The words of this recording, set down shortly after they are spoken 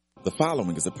The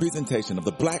following is a presentation of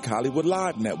the Black Hollywood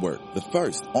Live Network, the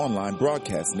first online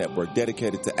broadcast network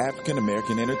dedicated to African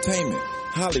American entertainment.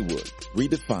 Hollywood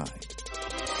redefined.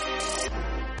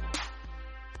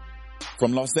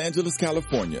 From Los Angeles,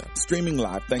 California, streaming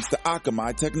live thanks to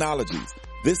Akamai Technologies,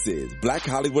 this is Black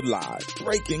Hollywood Live,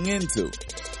 Breaking Into,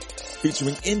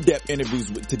 featuring in-depth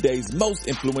interviews with today's most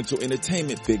influential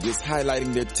entertainment figures,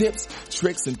 highlighting their tips,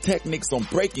 tricks, and techniques on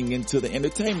breaking into the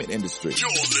entertainment industry. You're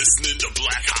listening to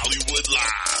Black Hollywood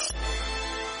Live.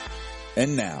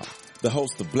 And now, the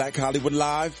host of Black Hollywood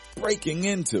Live, Breaking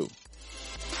Into.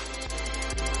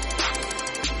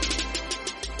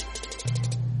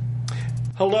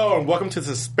 Hello and welcome to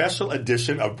this special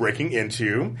edition of Breaking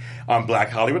Into on Black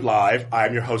Hollywood Live.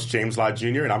 I'm your host, James Lott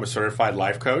Jr., and I'm a certified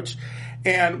life coach.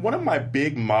 And one of my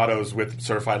big mottos with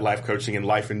certified life coaching and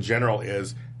life in general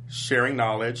is sharing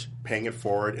knowledge, paying it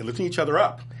forward, and lifting each other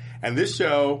up. And this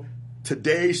show,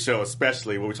 today's show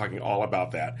especially, we'll be talking all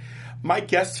about that. My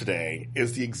guest today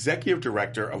is the executive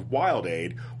director of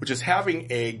WildAid, which is having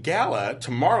a gala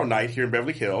tomorrow night here in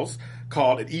Beverly Hills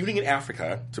called An Evening in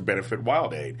Africa to benefit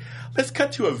WildAid. Let's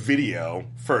cut to a video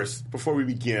first before we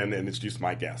begin and introduce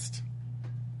my guest.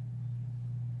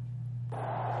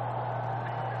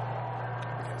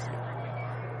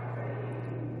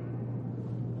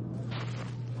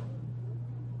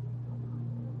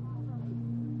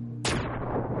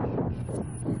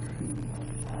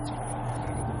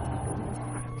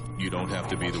 You don't have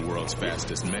to be the world's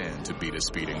fastest man to beat a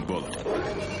speeding bullet.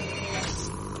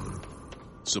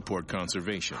 Support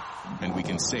conservation, and we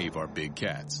can save our big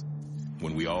cats.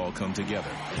 When we all come together,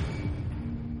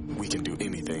 we can do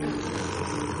anything.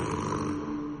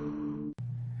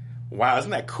 Wow,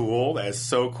 isn't that cool? That is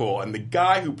so cool. And the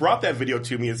guy who brought that video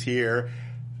to me is here,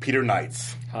 Peter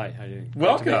Knights. Hi, how are you doing?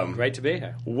 Welcome. Great to be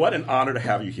here. What an honor to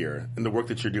have you here and the work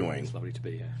that you're doing. It's lovely to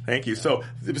be here. Thank you. So,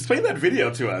 explain that video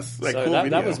to us.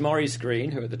 That was Maurice Greene,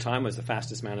 who at the time was the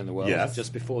fastest man in the world, yes,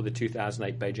 just before the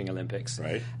 2008 Beijing Olympics.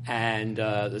 Right. And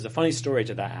there's a funny story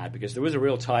to that ad, because there was a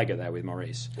real tiger there with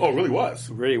Maurice. Oh, it really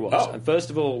was? It really was. Oh. And first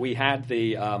of all, we had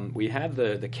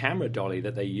the camera dolly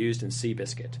that they used in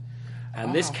Seabiscuit.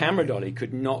 And this camera dolly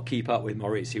could not keep up with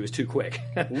Maurice. He was too quick.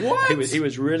 What? He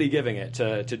was really giving it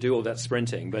to do all that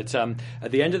sprinting. But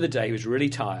at the end of the day, he was really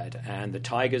tired. And the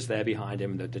tiger's there behind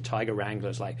him. The tiger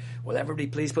wrangler's like, will everybody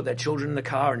please put their children in the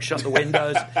car and shut the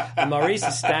windows? And Maurice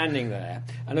is standing there.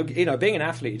 And, you know, being an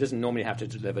athlete, he doesn't normally have to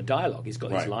deliver dialogue. He's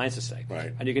got these lines to say.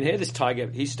 Right. And you can hear this tiger.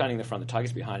 He's standing in the front. The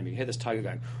tiger's behind him. You can hear this tiger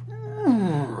going,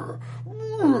 "Rrr,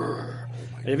 rrr."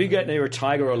 And if you get near a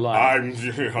tiger or a lion,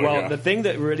 the thing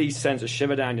that really sends a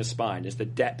shiver down your spine is the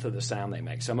depth of the sound they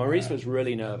make. So Maurice was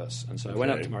really nervous. And so I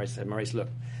went up to Maurice and said, Maurice, look,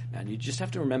 man, you just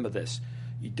have to remember this.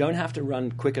 You don't have to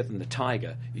run quicker than the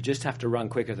tiger. You just have to run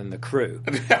quicker than the crew.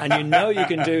 And you know you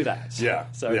can do that.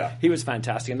 He was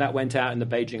fantastic. And that went out in the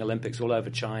Beijing Olympics all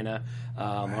over China,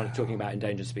 talking about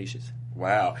endangered species.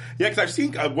 Wow. Yeah, because I've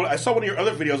seen, I saw one of your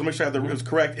other videos. I'll make sure I have it was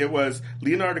correct. It was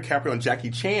Leonardo DiCaprio and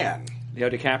Jackie Chan. Leo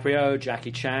DiCaprio,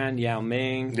 Jackie Chan, Yao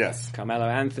Ming, Carmelo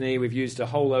Anthony. We've used a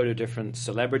whole load of different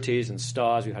celebrities and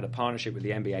stars. We've had a partnership with the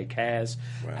NBA Cares.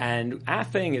 Wow. And our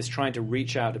thing is trying to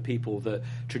reach out to people that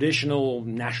traditional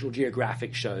National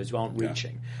Geographic shows aren't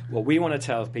reaching. What we want to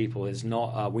tell people is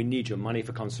not, we need your money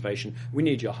for conservation. We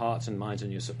need your hearts and minds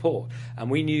and your support. And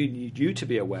we need you to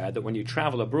be aware that when you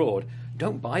travel abroad,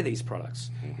 don't buy these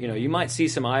products. You know, you might see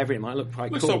some ivory, it might look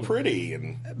quite cool. Looks so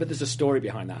pretty. But there's a story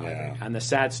behind that ivory. And the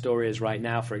sad story is right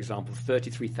now, for example,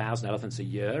 33,000 elephants a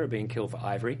year are being killed for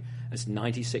ivory. It's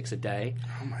 96 a day.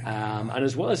 Oh my God. And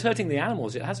as well as hurting the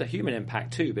animals, it has a human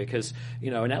impact too, because, you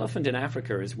know, an elephant in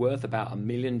Africa is worth about $1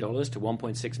 million to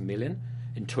 $1.6 million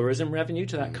in tourism revenue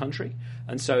to that country.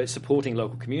 And so it's supporting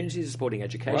local communities, it's supporting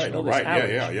education.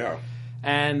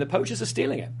 And the poachers are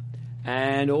stealing it.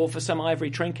 And all for some ivory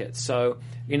trinkets. So,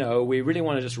 you know, we really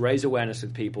want to just raise awareness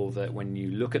with people that when you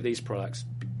look at these products,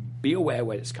 be aware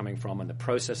where it's coming from and the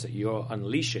process that you're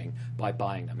unleashing by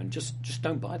buying them, and just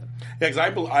don't buy them. Yeah, because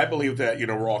I believe that, you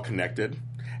know, we're all connected.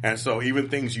 And so even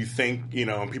things you think, you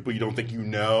know, and people you don't think you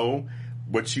know,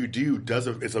 what you do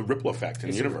it's a ripple effect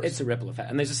in the universe. It's a ripple effect.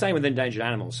 And there's the same with endangered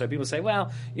animals. So people say,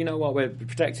 well, you know what, we're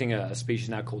protecting a species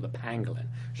now called the pangolin,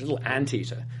 which is a little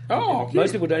anteater. Oh, cute.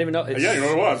 Most people don't even know. It's you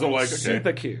know what it was. So like,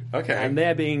 super cute. Okay. And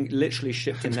they're being literally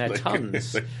shipped in their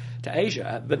tons to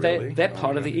Asia, but they're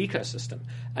part of the ecosystem.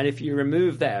 And if you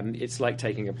remove them, it's like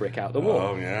taking a brick out the wall.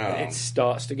 Oh, yeah. It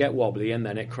starts to get wobbly and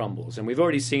then it crumbles. And we've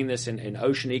already seen this in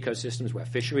ocean ecosystems where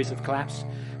fisheries have collapsed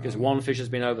because one fish has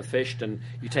been overfished, and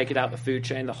you take it out the food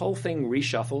chain, the whole thing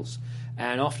reshuffles,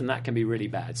 and often that can be really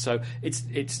bad. So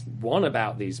it's one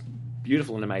about these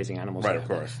beautiful and amazing animals. Right, of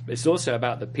course. But it's also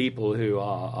about the people who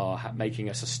are making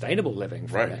a sustainable living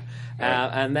from it.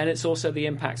 And then it's also the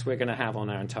impacts we're going to have on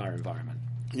our entire environment.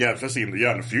 Yeah, especially in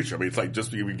the future. I mean, it's like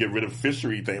just we get rid of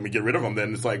fishery thing, we get rid of them,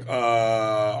 then it's like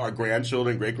our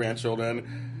grandchildren,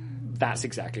 great-grandchildren. That's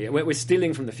exactly it. We're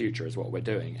stealing from the future is what we're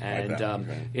doing. And,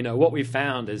 what we've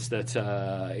found is that,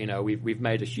 we've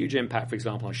made a huge impact, for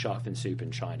example, on shark fin soup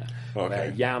in China.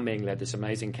 Where Yao Ming led this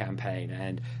amazing campaign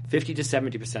and 50 to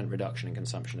 70% reduction in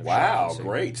consumption of shark fin soup.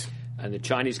 Wow, great. And the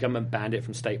Chinese government banned it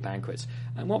from state banquets.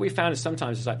 And what we found is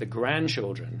sometimes it's like the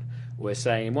grandchildren were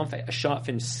saying, in one fact, a shark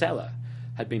fin seller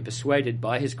had been persuaded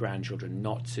by his grandchildren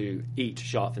not to eat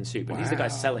shark fin soup, and he's the guy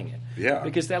selling it. Yeah,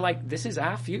 because they're like, this is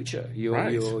our future.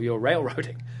 You're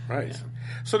railroading. Right. Yeah.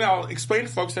 So now, explain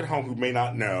to folks at home who may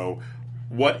not know,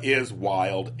 what is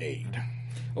Wild Aid?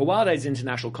 Well, Wild Aid is an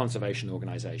international conservation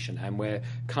organization, and we're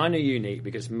kind of unique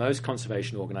because most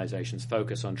conservation organizations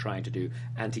focus on trying to do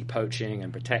anti-poaching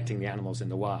and protecting the animals in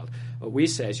the wild. What we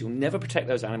say is you'll never protect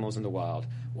those animals in the wild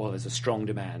while there's a strong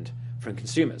demand from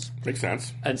consumers. Makes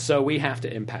sense. And so we have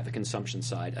to impact the consumption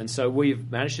side. And so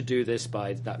we've managed to do this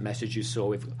by that message you saw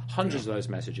with hundreds of those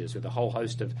messages with a whole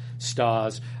host of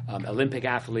stars, Olympic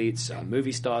athletes,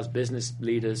 movie stars, business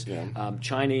leaders,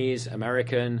 Chinese,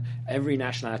 American, every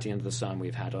nationality under the sun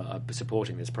we've had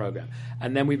supporting this program.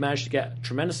 And then we've managed to get a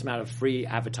tremendous amount of free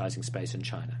advertising space in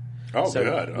China. Oh, so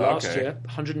good. Last year,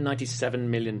 $197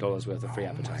 million worth of free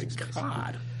advertising space.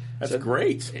 God. That's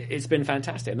great. It's been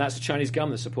fantastic. And that's the Chinese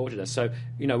government that supported us. So,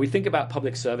 we think about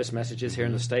public service messages here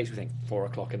in the States. We think 4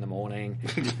 o'clock in the morning,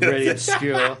 really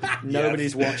obscure,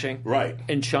 nobody's watching. Right.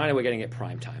 In China, we're getting it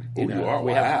prime time.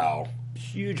 We have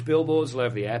huge billboards all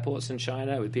over the airports in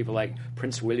China with people like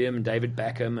Prince William and David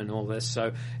Beckham and all this.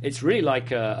 So it's really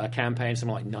like a campaign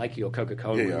someone like Nike or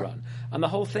Coca-Cola would run. And the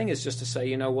whole thing is just to say,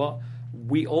 you know what?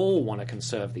 We all want to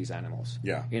conserve these animals.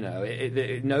 Yeah.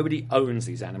 Nobody owns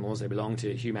these animals. They belong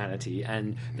to humanity,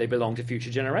 and they belong to future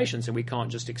generations. And we can't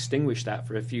just extinguish that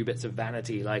for a few bits of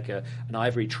vanity, like an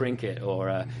ivory trinket, or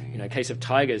in case of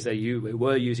tigers, they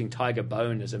were using tiger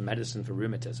bone as a medicine for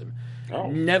rheumatism. Oh.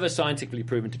 Never scientifically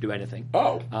proven to do anything.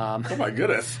 Oh, oh my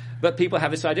goodness. But people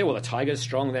have this idea, well, the tiger's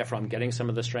strong, therefore I'm getting some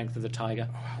of the strength of the tiger.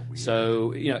 Oh, how weird.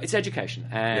 So, it's education.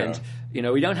 And,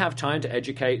 we don't have time to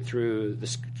educate through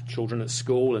the children at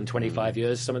school in 25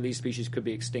 years. Some of these species could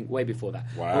be extinct way before that.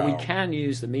 Wow. But we can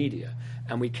use the media,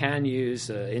 and we can use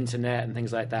internet and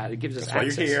things like that. It gives us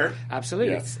access. That's why you're here.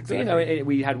 Absolutely. Yes, exactly. But,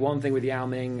 we had one thing with Yao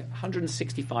Ming,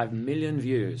 165 million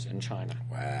views in China.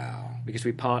 Wow. Because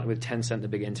we partnered with Tencent, the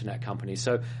big internet company.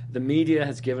 So the media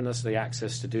has given us the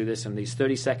access to do this, and these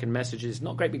 30-second messages,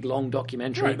 not great big long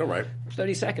documentary. Right.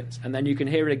 30 seconds. And then you can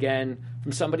hear it again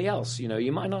from somebody else.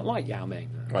 You might not like Yao Ming.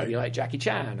 Maybe you like Jackie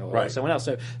Chan or someone else.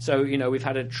 So we've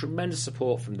had a tremendous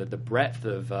support from the breadth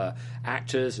of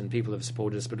actors and people who have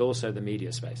supported us, but also the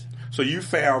media space. So you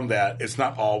found that it's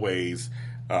not always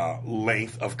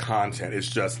length of content. It's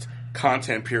just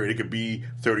content period. It could be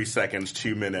 30 seconds,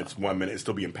 2 minutes, 1 minute. It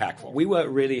still be impactful. We work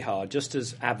really hard, just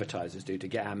as advertisers do, to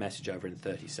get our message over in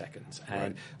 30 seconds.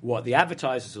 And what the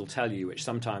advertisers will tell you, which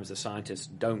sometimes the scientists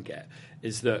don't get,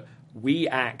 is that we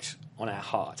act on our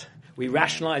heart. We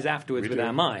rationalize afterwards with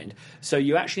our mind. So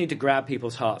you actually need to grab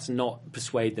people's hearts, not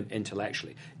persuade them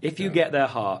intellectually. If you get their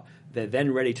heart, they're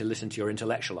then ready to listen to your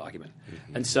intellectual argument.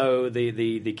 Mm-hmm. And so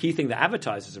the key thing that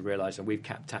advertisers have realized and we've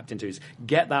tapped into is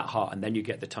get that heart, and then you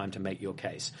get the time to make your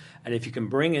case. And if you can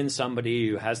bring in somebody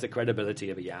who has the credibility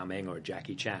of a Yao Ming or a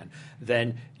Jackie Chan,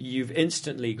 then you've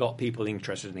instantly got people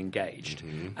interested and engaged.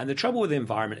 Mm-hmm. And the trouble with the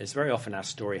environment is very often our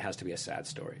story has to be a sad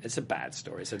story. It's a bad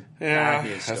story. It's a bad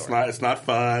news story. It's not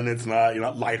fun. It's not, you're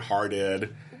not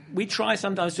lighthearted. We try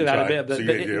sometimes to do that a bit,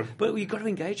 but you've got to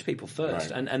engage people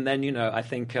first, and then I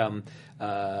think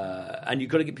and you've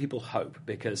got to give people hope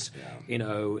because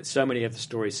so many of the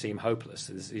stories seem hopeless.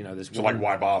 There's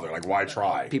why bother? Like why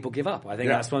try? People give up. I think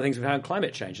that's one of the things we've had in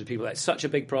climate change. Is people, it's such a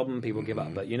big problem, people give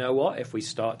up. But you know what? If we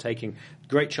start taking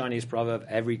great Chinese proverb,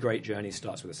 every great journey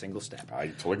starts with a single step. I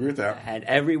totally agree with that. And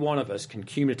every one of us can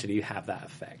cumulatively have that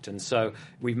effect. And so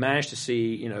we've managed to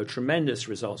see tremendous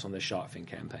results on the shark fin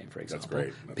campaign, for example.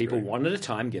 That's great. People one at a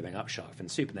time giving up shark fin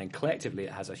soup, and then collectively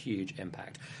it has a huge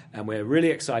impact. And we're really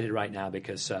excited right now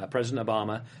because President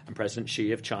Obama and President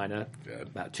Xi of China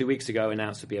about 2 weeks ago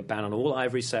announced to be a ban on all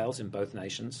ivory sales in both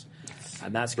nations.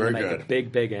 And that's going to make a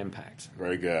big, big impact.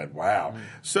 Very good. Wow.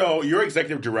 So you're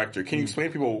executive director. Can you explain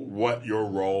to people what your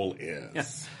role is?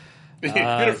 Yes. You're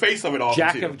the face of it all.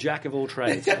 Jack of all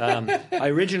trades. I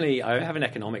have an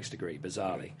economics degree,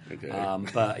 bizarrely. Okay.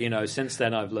 But since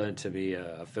then I've learned to be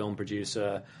a film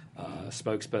producer,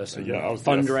 spokesperson,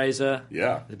 fundraiser.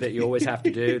 Yeah, the bit you always have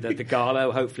to do. The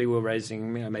gala, hopefully, we're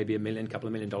raising maybe couple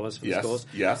of $1 million for the cause.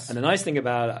 Yes. And the nice thing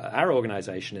about our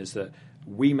organization is that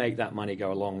we make that money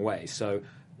go a long way. So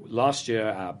last year,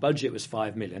 our budget was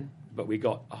 $5 million. But we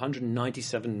got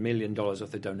 $197 million worth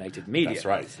of donated media. That's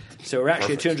right. So we're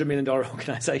actually a $200 million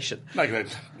organization. Like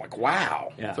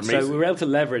wow. Yeah. So we're able to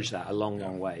leverage that a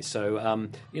long way. So,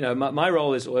 my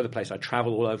role is all over the place. I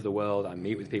travel all over the world. I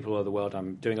meet with people all over the world.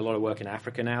 I'm doing a lot of work in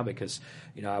Africa now because,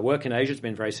 our work in Asia has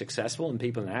been very successful. And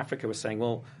people in Africa were saying,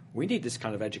 well, we need this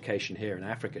kind of education here in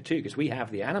Africa too because we have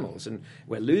the animals and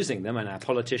we're losing them and our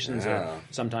politicians are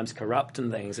sometimes corrupt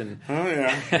and things. And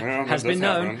has been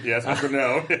known. Yes, has been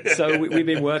known. So we've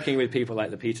been working with people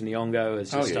like the Peter Nyong'o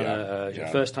has just done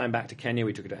a first time back to Kenya.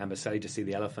 We took it to Amboseli to see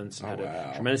the elephants and had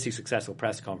a tremendously successful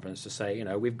press conference to say,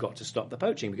 we've got to stop the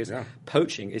poaching because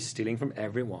poaching is stealing from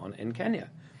everyone in Kenya.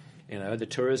 The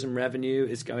tourism revenue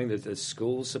is going, the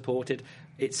schools supported.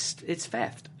 It's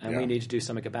theft, and we need to do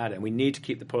something about it. And we need to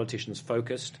keep the politicians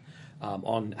focused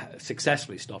on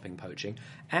successfully stopping poaching.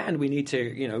 And we need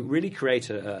to, really create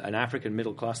an African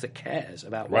middle class that cares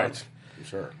about wildlife.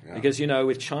 Sure. Yeah. Because,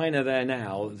 with China there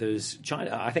now,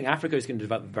 I think Africa is going to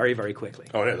develop very, very quickly.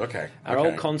 Oh, it is? Okay. Our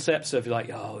old concepts of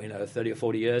 30 or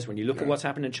 40 years, when you look at what's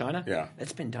happened in China,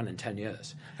 it's been done in 10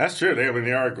 years. That's true.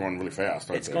 They are going really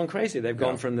fast. It's gone crazy. They've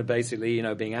gone from basically,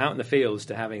 being out in the fields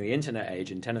to having the internet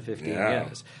age in 10 or 15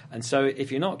 years. And so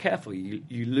if you're not careful,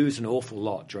 you lose an awful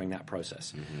lot during that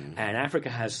process. Mm-hmm. And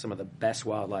Africa has some of the best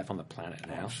wildlife on the planet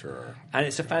now. Oh, sure. And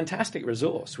it's a fantastic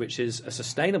resource, which is a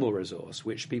sustainable resource,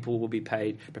 which people will be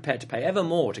prepared to pay ever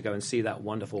more to go and see that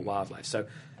wonderful wildlife. So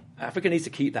Africa needs to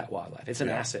keep that wildlife. It's an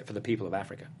asset for the people of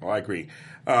Africa. Well, I agree.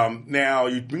 Now,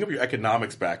 you bring up your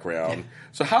economics background.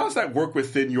 So how does that work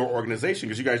within your organization?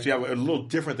 Because you have a little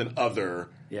different than other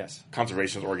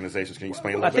conservation organizations. Can you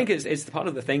explain a little bit? I think it's part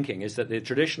of the thinking is that the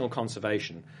traditional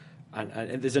conservation,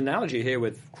 and there's an analogy here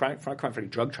with, frankly,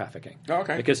 drug trafficking. Oh,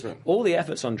 okay. Because all the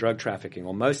efforts on drug trafficking,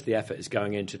 or most of the effort, is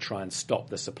going in to try and stop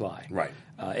the supply. Right.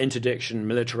 Interdiction,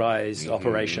 militarized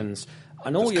operations.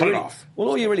 And all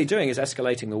you're really doing is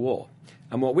escalating the war.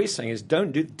 And what we're saying is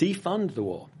don't defund the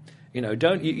war.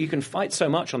 You can fight so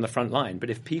much on the front line, but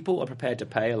if people are prepared to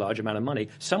pay a large amount of money,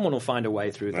 someone will find a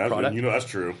way through the product. That's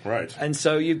true, right? And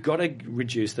so you've got to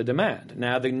reduce the demand.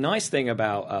 Now, the nice thing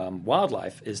about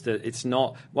wildlife is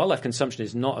that wildlife consumption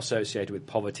is not associated with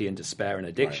poverty and despair and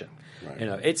addiction.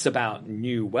 Right. It's about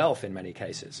new wealth in many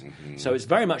cases. Mm-hmm. So it's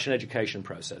very much an education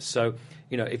process. So,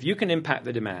 if you can impact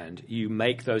the demand, you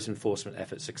make those enforcement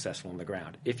efforts successful on the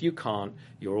ground. If you can't,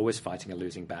 you're always fighting a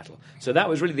losing battle. So that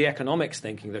was really the economics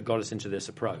thinking that got us into this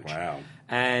approach. Wow.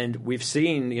 And we've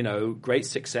seen, great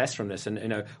success from this. And,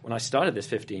 when I started this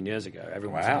 15 years ago,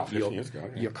 everyone was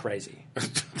like, you're crazy.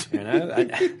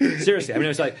 And seriously, it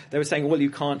was like they were saying, well, you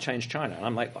can't change China. And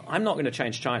I'm like, I'm not going to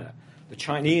change China. The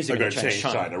Chinese are going to change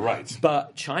China. Right.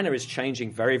 But China is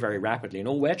changing very, very rapidly, and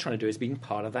all we're trying to do is being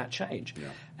part of that change. Yeah.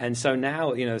 And so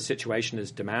now, the situation is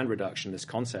demand reduction, this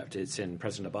concept. It's in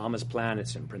President Obama's plan.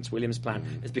 It's in Prince William's plan.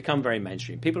 Mm-hmm. It's become very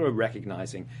mainstream. People are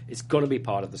recognizing it's got to be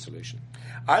part of the solution.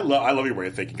 I love your way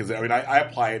of thinking because, I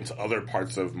apply it to other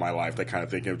parts of my life that kind of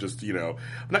think of just, I'm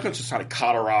not going to just try to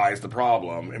cauterize the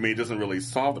problem. It doesn't really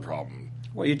solve the problem.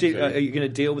 Well, are you going to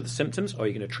deal with the symptoms or are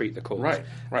you going to treat the cause? Right.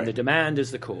 And the demand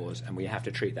is the cause, and we have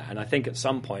to treat that. And I think at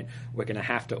some point we're going to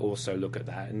have to also look at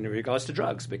that in regards to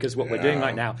drugs because what we're doing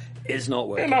right now is not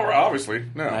working. No, obviously.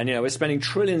 No. And, we're spending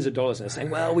trillions of dollars and they're saying,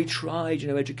 well, we tried,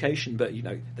 education, but,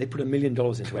 they put $1 million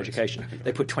into education.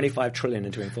 They put $25 trillion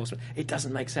into enforcement. It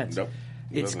doesn't make sense. Nope.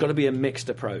 It's got to be a mixed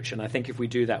approach, and I think if we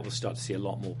do that, we'll start to see a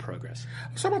lot more progress.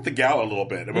 Let's talk about the gala a little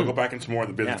bit, and we'll go back into more of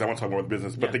the business. I want to talk more about the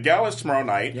business. But the gala is tomorrow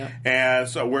night, and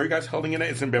so where are you guys holding it?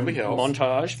 It's in Beverly Hills.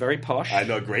 Montage, very posh. I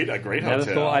know, a great hotel. Never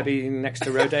thought I'd be next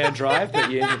to Rodeo Drive,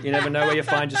 but you never know where you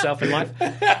find yourself in life.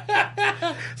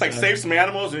 It's like save some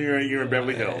animals, and you're in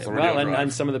Beverly Hills.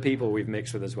 And some of the people we've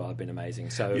mixed with as well have been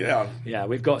amazing. So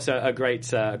we've got a great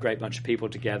bunch of people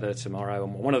together tomorrow.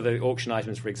 And one of the auction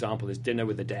items, for example, is Dinner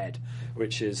with the Dead,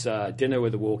 which is Dinner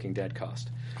with the Walking Dead cast,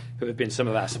 who have been some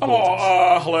of our supporters.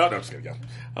 Hello. No, I'm just kidding.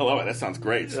 I love it. That sounds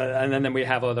great. And then we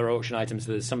have other auction items.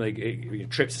 There's some of the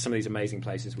trips to some of these amazing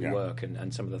places we work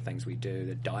and some of the things we do.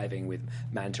 The diving with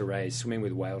manta rays, swimming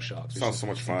with whale sharks. Sounds so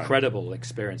much fun. Incredible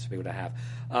experience for people to have.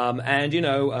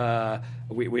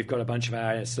 We've got a bunch of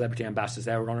our celebrity ambassadors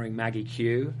there. We're honouring Maggie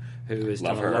Q, who has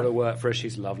done a lot of work for us.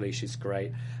 She's lovely. She's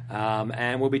great.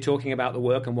 And we'll be talking about the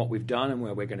work and what we've done and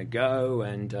where we're going to go.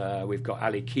 And we've got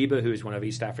Ali Kiba, who is one of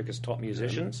East Africa's top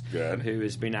musicians, who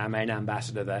has been our main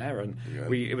ambassador there. And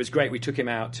it was great. We took him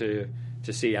out to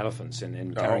see elephants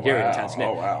in Tarangire in Tanzania.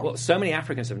 Oh, wow. Well, so many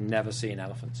Africans have never seen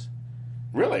elephants.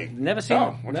 Really? Never seen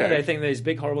them. Okay. No, they think there's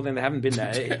big horrible thing. They haven't been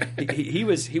there. he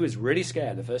was really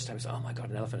scared the first time. He said, "Oh my God,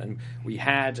 an elephant!" And we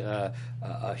had a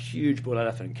huge bull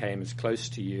elephant came as close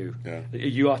to you,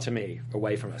 you are to me,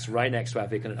 away from us, right next to our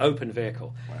vehicle, an open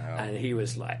vehicle. Wow. And he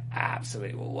was like,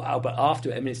 absolutely wow. But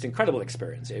after, I mean, it's an incredible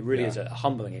experience. It really is a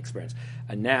humbling experience.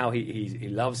 And now he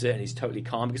loves it, and he's totally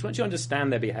calm because once you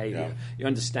understand their behavior, you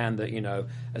understand that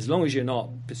as long as you're not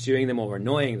pursuing them or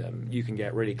annoying them, you can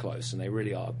get really close, and they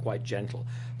really are quite gentle.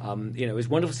 It was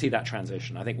wonderful to see that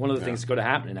transition. I think one of the things that's got to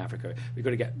happen in Africa, we've got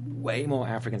to get way more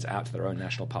Africans out to their own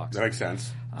national parks. That makes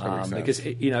sense. Because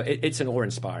it's an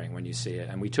awe-inspiring when you see it.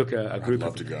 And we took a group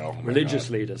of religious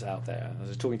leaders out there. I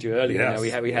was talking to you earlier. Yes.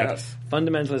 We had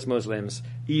fundamentalist Muslims,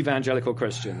 evangelical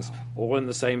Christians, all in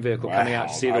the same vehicle coming out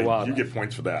to see the wildlife. You get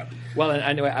points for that. Well, and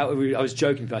anyway, I was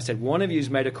joking, but I said one of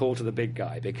you's made a call to the big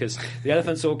guy because the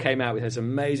elephants all came out with this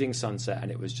amazing sunset,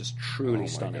 and it was just truly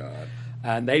stunning. God.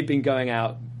 And they've been going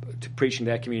out to preaching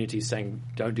their communities, saying,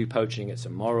 "Don't do poaching; it's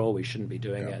immoral. We shouldn't be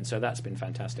doing it." And so that's been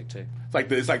fantastic too.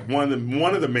 It's like one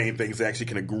of the main things they actually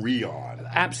can agree on.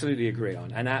 Absolutely agree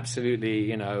on, and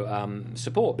absolutely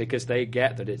support because they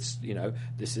get that it's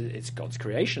it's God's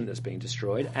creation that's being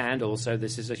destroyed, and also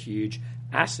this is a huge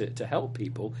asset to help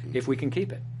people if we can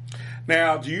keep it.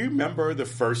 Now, do you remember the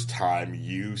first time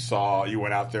you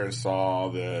went out there and saw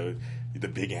the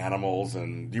big animals,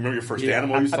 and do you remember your first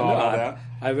animal you saw? All that?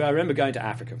 I remember going to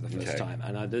Africa for the first time,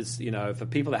 and there's for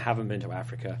people that haven't been to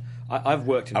Africa, I've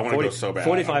worked in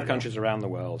 45 countries around the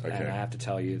world, and I have to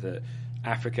tell you that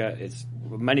Africa is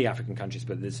many African countries,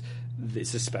 but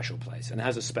it's a special place and it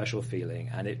has a special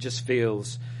feeling, and it just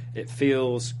feels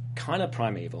kind of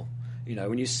primeval.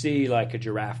 When you see like a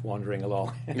giraffe wandering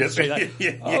along,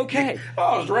 okay,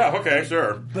 oh, giraffe, okay,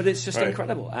 sure. But it's just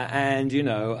incredible, and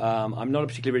I'm not a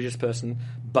particularly religious person,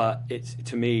 but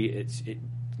to me, it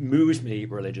moves me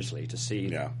religiously to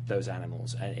see those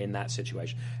animals in that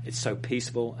situation. It's so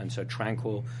peaceful and so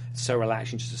tranquil, it's so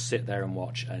relaxing just to sit there and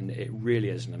watch, and it really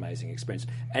is an amazing experience.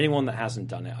 Anyone that hasn't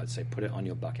done it, I'd say put it on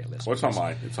your bucket list. Well, it's on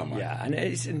mine. Yeah, and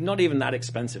it's not even that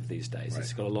expensive these days.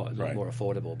 It's got a lot more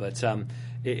affordable, but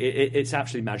it's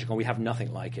absolutely magical. We have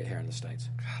nothing like it here in the States.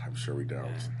 God, I'm sure we don't.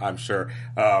 Yeah. I'm sure.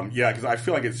 Because I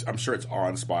feel like I'm sure it's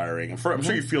awe-inspiring. I'm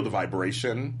sure you feel the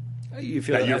vibration. You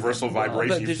feel that universal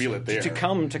vibration. You feel it there.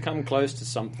 To come close to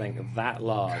something that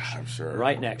large, I'm sure,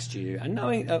 right next to you, and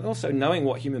knowing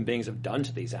what human beings have done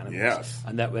to these animals,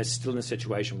 and that we're still in a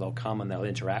situation where they'll come and they'll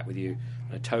interact with you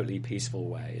in a totally peaceful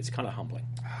way. It's kind of humbling.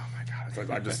 Oh my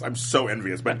God, I'm so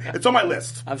envious, but it's on my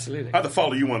list. Absolutely, I have to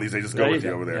follow you one of these days. Just go with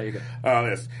you over there. There you go.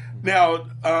 Yes. Now,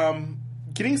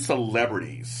 getting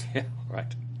celebrities. Yeah,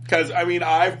 right. Because,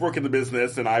 I've worked in the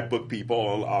business and I book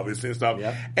people, obviously, and stuff.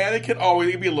 Yep. And it can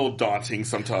always be a little daunting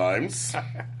sometimes.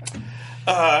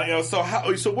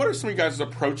 So what are some of you guys'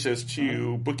 approaches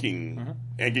to booking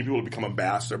and getting people to become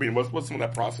ambassadors? What's some of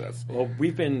that process? Well,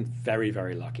 we've been very,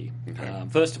 very lucky. Okay.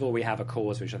 First of all, we have a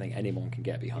cause which I think anyone can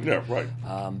get behind. Yeah, right.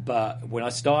 But when I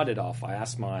started off, I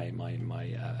asked my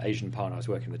Asian partner I was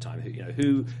working at the time,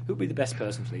 who would be the best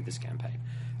person to lead this campaign?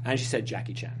 And she said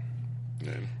Jackie Chan.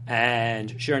 Yeah.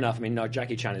 And sure enough,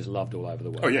 Jackie Chan is loved all over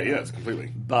the world. Oh, yeah, it's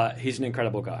completely. But he's an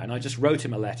incredible guy. And I just wrote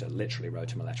him a letter, literally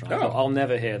wrote him a letter. I thought, I'll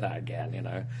never hear that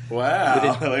again,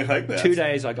 Wow, I like that. 2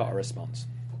 days, I got a response.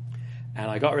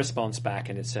 And I got a response back,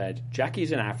 and it said,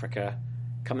 Jackie's in Africa.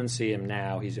 Come and see him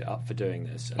now. He's up for doing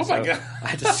this. And my God. I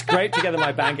had to scrape together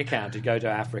my bank account to go to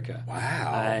Africa.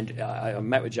 Wow. And I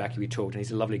met with Jackie. We talked, and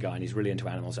he's a lovely guy, and he's really into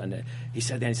animals. And he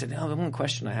said, the one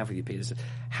question I have with you, Peter, is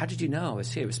how did you know I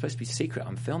was here? It was supposed to be secret.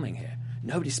 I'm filming here.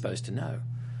 Nobody's supposed to know.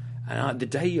 And the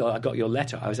day I got your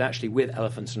letter, I was actually with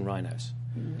elephants and rhinos.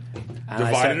 And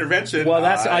Divine intervention. Well,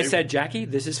 I said, Jackie,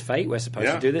 this is fate. We're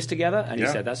supposed to do this together. And he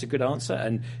said, that's a good answer.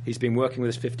 And he's been working with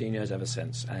us 15 years ever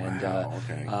since.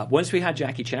 And once we had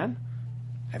Jackie Chan,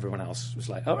 everyone else was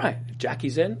like, all right,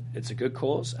 Jackie's in. It's a good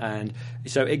cause. And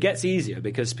so it gets easier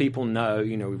because people know,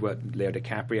 we've worked with Leo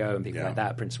DiCaprio and people like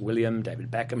that, Prince William,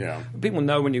 David Beckham. Yeah. People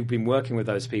know when you've been working with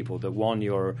those people that, one,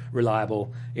 you're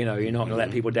reliable, you're not going to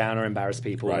let people down or embarrass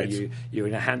people. Right. You're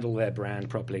going to handle their brand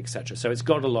properly, etc. So it's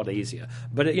got a lot easier.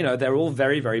 But, they're all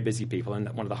very, very busy people, and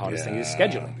one of the hardest things is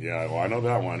scheduling. Yeah, well, I know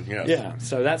that one, yes. Yeah,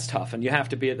 so that's tough. And you have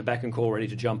to be at the beck and call ready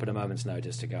to jump at a moment's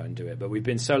notice to go and do it. But we've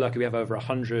been so lucky. We have over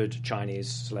 100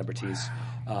 Chinese celebrities.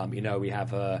 We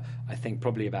have, I think,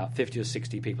 probably about 50 or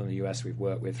 60 people in the US we've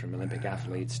worked with, from Olympic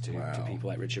athletes to people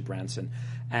like Richard Branson.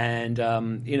 And,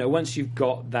 once you've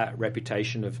got that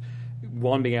reputation of,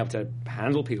 one, being able to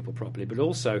handle people properly, but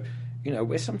also,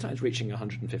 we're sometimes reaching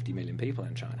 150 million people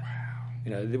in China.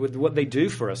 What they do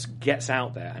for us gets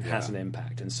out there and has an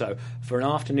impact. And so for an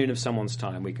afternoon of someone's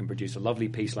time, we can produce a lovely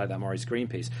piece like that Maurice Greene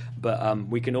piece, but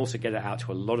we can also get it out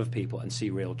to a lot of people and see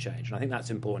real change. And I think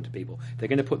that's important to people. They're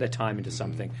going to put their time into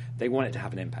something. They want it to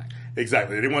have an impact.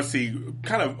 Exactly. They want to see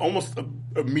kind of almost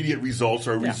immediate results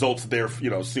or results there,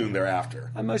 soon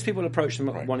thereafter. And most people approach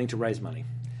them wanting to raise money.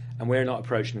 And we're not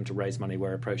approaching them to raise money.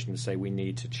 We're approaching them to say we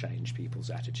need to change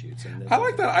people's attitudes. I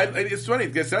like that. It's funny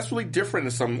because that's really different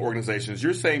in some organizations.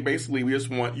 You're saying basically we just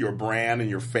want your brand and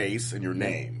your face and your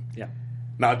name. Yeah.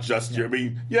 Not just your. I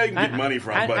mean, you can get money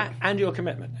from, but and your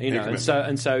commitment.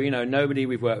 And so nobody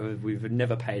we've worked with, we've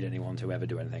never paid anyone to ever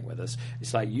do anything with us.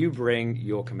 It's like you bring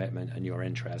your commitment and your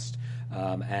interest,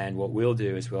 and what we'll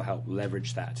do is we'll help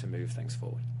leverage that to move things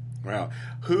forward. Wow.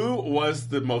 Who was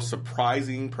the most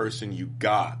surprising person you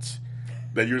got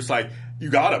that you're just like,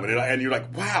 you got them, and you're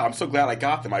like, wow, I'm so glad I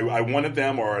got them. I wanted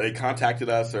them, or they contacted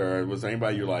us, or was there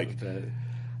anybody you're like...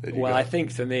 I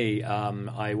think for me,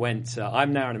 I went...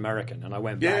 I'm now an American, and I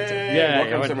went back to...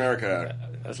 Welcome to America.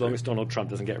 As long as Donald Trump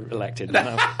doesn't get elected. I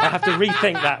have to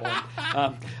rethink that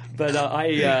one. But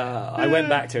I went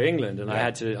back to England, and I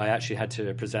actually had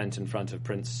to present in front of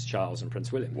Prince Charles and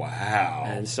Prince William. Wow!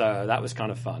 And so that was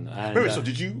kind of fun. And, wait, so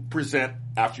did you present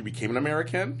after you became an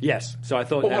American? Yes. So I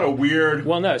thought, what a weird.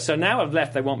 Well, no. So now I've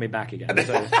left, they want me back again.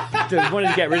 So they wanted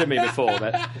to get rid of me before,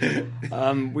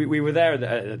 but we were there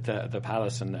at the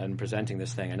palace and presenting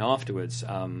this thing, and afterwards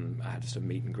I had just a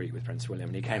meet and greet with Prince William,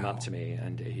 and he came up to me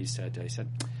and he said,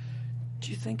 "Do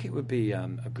you think it would be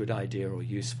a good idea or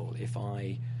useful if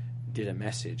I did a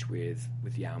message with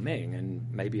Yao Ming,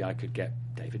 and maybe I could get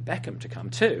David Beckham to come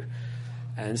too?"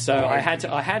 And so I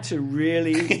had to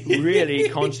really, really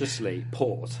consciously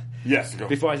pause. Yes. Go.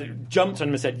 Before I jumped on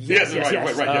him and said yes.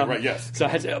 Right. Yes. So I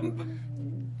had to.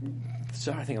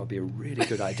 So I think it would be a really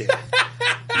good idea.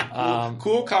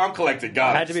 Cool, calm, collected.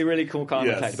 Got it. Had to be really cool, calm,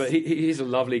 and collected. But he's a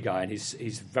lovely guy, and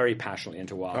he's very passionately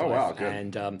into wildlife. Oh wow,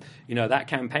 good. And that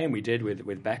campaign we did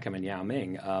with Beckham and Yao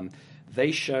Ming.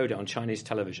 They showed it on Chinese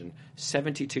television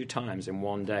 72 times in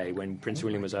one day when Prince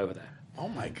William was over there. Oh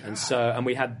my God! And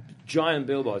we had giant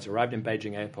billboards. Arrived in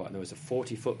Beijing airport, and there was a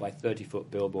 40-foot by 30-foot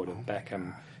billboard of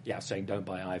Beckham, saying "Don't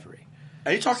buy ivory."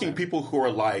 Are you talking people who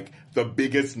are like the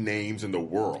biggest names in the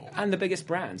world and the biggest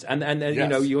brands? And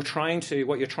what you're trying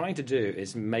to do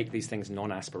is make these things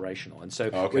non-aspirational. And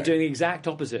so we're doing the exact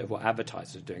opposite of what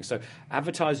advertisers are doing. So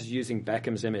advertisers are using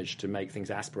Beckham's image to make things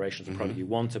aspirational, the product you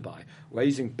want to buy. We're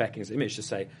using Beckham's image to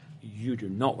say, you do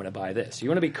not want to buy this. You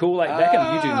want to be cool like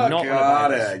Beckham, you do not want to buy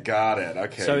this. Got it.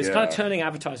 Okay. So it's kind of turning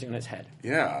advertising on its head.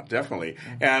 Yeah, definitely.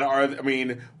 And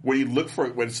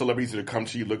when celebrities that come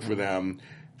to you, look for them.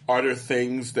 Are there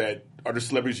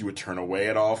celebrities you would turn away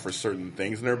at all for certain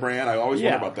things in their brand? I always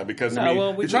wonder about that because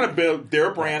you're trying to build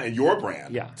their brand and your brand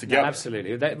together. Yeah,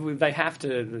 absolutely. They have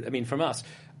to. I mean, from us,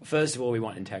 first of all, we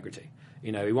want integrity.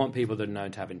 We want people that are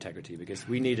known to have integrity because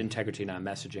we need integrity in our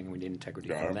messaging and we need integrity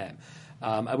from them.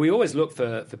 And we always look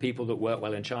for people that work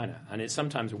well in China, and it's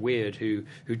sometimes weird who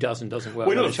does and doesn't work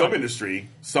well in China. In the film industry,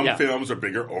 some films are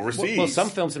bigger overseas. Well, some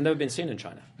films have never been seen in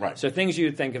China. Right. So things you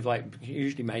would think of like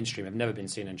usually mainstream have never been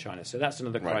seen in China. So that's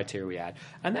another criteria we add.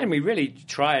 And then we really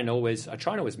try and always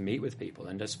meet with people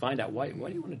and just find out why do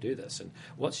you want to do this and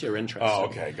what's your interest. Oh,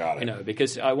 okay, got it.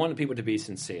 Because I want people to be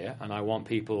sincere and I want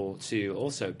people to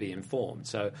also be informed.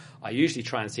 So I usually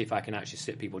try and see if I can actually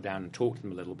sit people down and talk to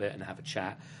them a little bit and have a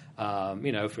chat.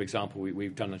 For example,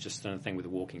 we've done a thing with the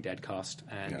Walking Dead cast,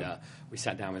 and we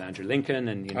sat down with Andrew Lincoln,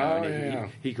 and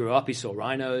he grew up. He saw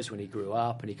rhinos when he grew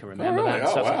up, and he can remember that.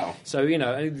 Oh, wow. So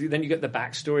then you get the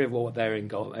backstory of what their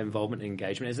involvement and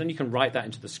engagement is. Then you can write that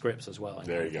into the scripts as well.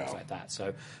 There you go. Things like that.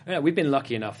 So we've been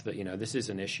lucky enough that this is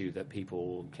an issue that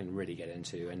people can really get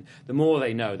into, and the more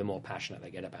they know, the more passionate they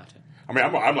get about it. I mean,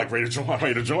 I'm like ready to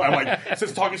join. I'm like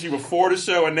since talking to you before the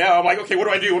show, and now I'm like, okay, what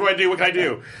do I do? What can I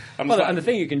do? And the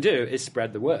thing you can do is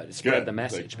spread the word, spread the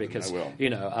message, because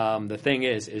the thing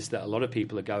is that a lot of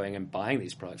people are going and buying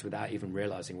these products without even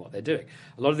realizing what they're doing.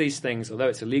 A lot of these things, although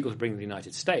it's illegal to bring to the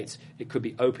United States, it could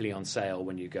be openly on sale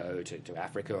when you go to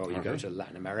Africa or you go to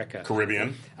Latin America,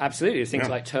 Caribbean. Absolutely, things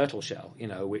like turtle shell,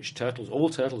 which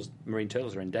marine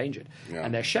turtles are endangered,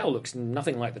 and their shell looks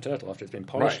nothing like the turtle after it's been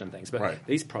polished and things. But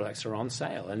these products are on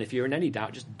sale, and if you're in any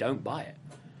doubt, just don't buy it.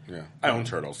 Yeah, I own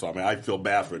turtles, so I feel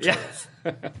bad for the turtles.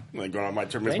 Like going on my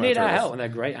turtles. They need our help, and they're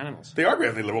great animals. They are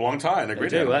great. They live a long time. They're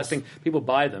great animals. Well, that's the thing. People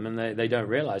buy them, and they don't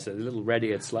realize that the little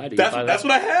red-eared slider. That's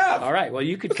what I have. All right. Well,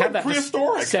 you could have that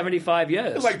prehistoric. For 75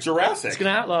 years. It's like Jurassic. It's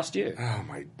going to outlast you. Oh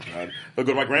my God! They'll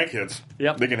go to my grandkids.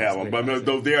 Yep. They can have them.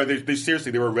 But they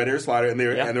seriously, they were a red-eared slider, and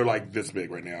they're like this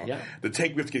big right now. Yep. The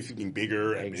tank gets getting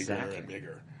bigger and bigger and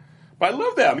bigger. But I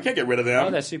love them. You can't get rid of them. Oh,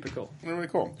 they're super cool. They're really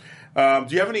cool. Do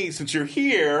you have any, since you're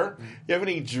here, do you have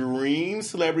any dream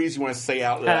celebrities you want to say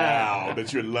out loud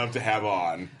that you would love to have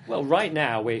on? Well, right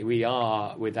now we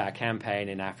are with our campaign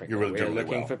in Africa. We're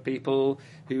looking for people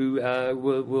who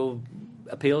will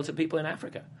appeal to people in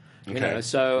Africa. You know,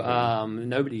 so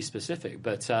nobody specific,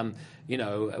 but you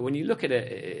know, when you look at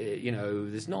it, you know,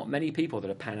 there's not many people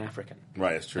that are Pan-African.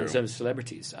 Right, it's true. In terms of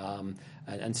celebrities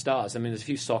and stars. I mean, there's a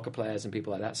few soccer players and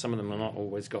people like that. Some of them have not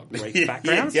always got great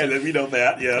backgrounds. Yeah, we know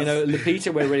that. Yes. You know,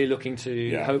 Lupita, we're really looking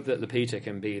to hope that Lupita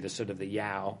can be the sort of the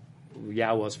Yao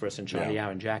was for us in China,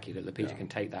 Yao and Jackie, that Lupita can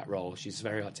take that role. She's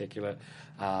very articulate.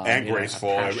 And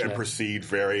graceful and perceived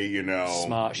very,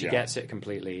 smart. She gets it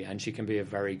completely, and she can be a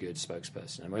very good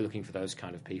spokesperson. And we're looking for those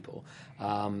kind of people,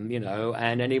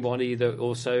 and anybody that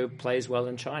also plays well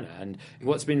in China. And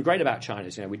what's been great about China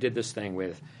is, we did this thing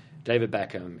with David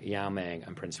Beckham, Yao Ming,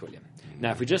 and Prince William. Now,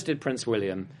 if we just did Prince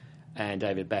William and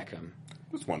David Beckham,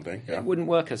 that's one thing. It wouldn't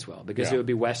work as well because it would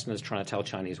be Westerners trying to tell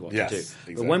Chinese what to do.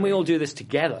 Exactly. But when we all do this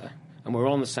together and we're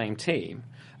on the same team,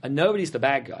 and nobody's the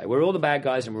bad guy, we're all the bad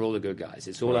guys and we're all the good guys.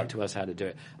 It's all up to us how to do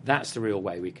it. That's the real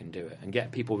way we can do it and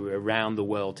get people around the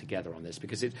world together on this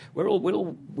because we all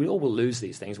will lose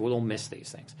these things. We'll all miss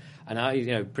these things.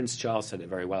 And Prince Charles said it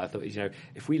very well. I thought,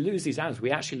 if we lose these animals,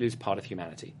 we actually lose part of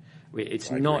humanity.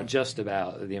 It's not just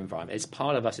about the environment. It's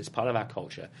part of us. It's part of our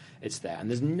culture. It's there. And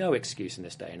there's no excuse in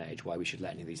this day and age why we should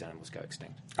let any of these animals go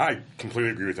extinct. I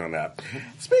completely agree with you on that.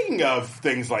 Speaking of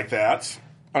things like that,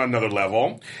 on another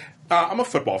level, I'm a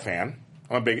football fan.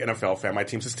 I'm a big NFL fan. My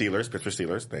team's the Steelers, Pittsburgh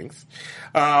Steelers. Thanks.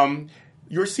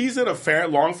 Your season of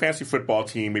long fantasy football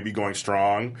team may be going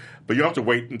strong, but you don't have to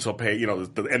wait until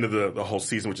the end of the whole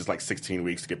season, which is like 16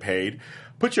 weeks to get paid.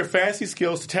 Put your fantasy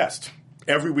skills to test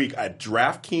every week at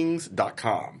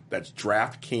DraftKings.com. That's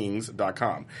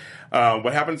DraftKings.com.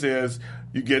 What happens is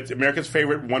you get America's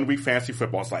favorite one-week fantasy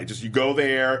football site. Just you go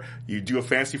there, you do a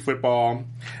fantasy football,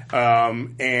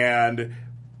 and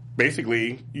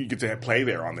basically you get to play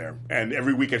there on there. And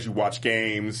every week as you watch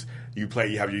games, you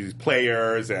have these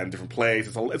players and different plays.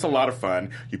 It's a lot of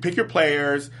fun. You pick your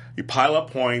players, you pile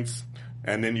up points,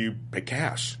 and then you pay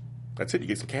cash. That's it. You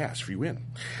get some cash if you win.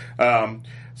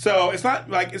 So it's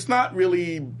not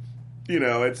really,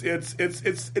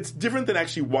 it's different than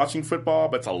actually watching football,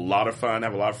 but it's a lot of fun. I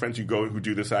have a lot of friends who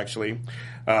do this actually.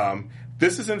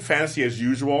 This is in fantasy as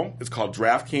usual. It's called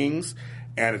DraftKings,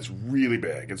 and it's really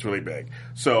big. It's really big.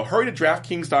 So hurry to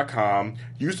DraftKings.com.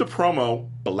 Use the promo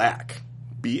BLACK,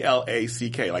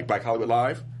 BLACK, like Black Hollywood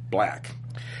Live, BLACK,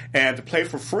 and to play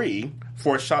for free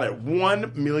for a shot at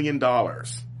 $1 million.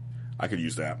 I could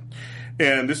use that.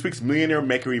 And this week's Millionaire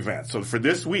Maker event. So for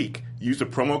this week, use the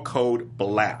promo code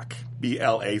BLACK,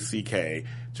 BLACK,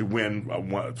 to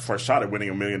win for a shot at winning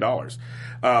 $1 million.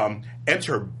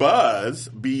 Enter Buzz,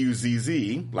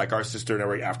 B-U-Z-Z, like our sister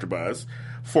network AfterBuzz,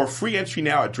 for free entry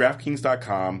now at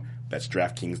DraftKings.com. That's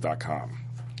DraftKings.com.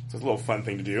 So it's a little fun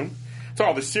thing to do. It's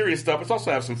all the serious stuff. It's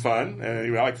also have some fun. I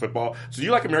like football. So do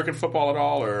you like American football at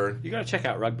all, or you got to check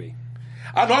out rugby?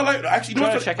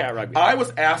 Check out rugby. I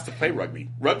was asked to play rugby.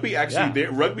 Rugby actually,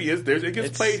 it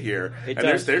gets played here, and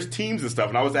there's teams and stuff.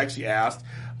 And I was actually asked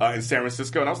in San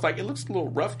Francisco, and I was like, it looks a little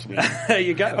rough to me. There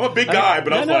you go. I'm a big guy,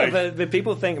 but but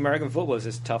people think American football is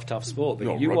this tough sport.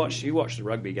 But you watch the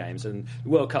rugby games, and the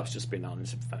World Cup's just been on.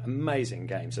 It's amazing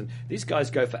games, and these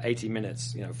guys go for 80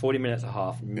 minutes, 40 minutes a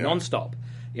half, non-stop.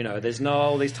 There's no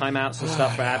all these timeouts and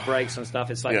stuff for ad breaks and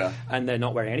stuff. It's like, and they're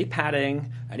not wearing any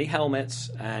padding, any helmets,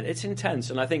 and it's intense.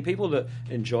 And I think people that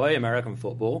enjoy American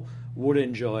football would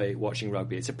enjoy watching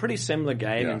rugby. It's a pretty similar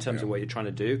game in terms of what you're trying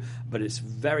to do, but it's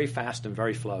very fast and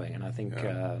very flowing, and I think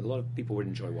a lot of people would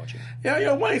enjoy watching.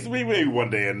 Maybe one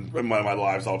day in one of my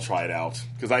lives I'll try it out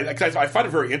because I find it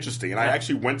very interesting, and I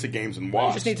actually went to games and watched.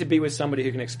 You just need to be with somebody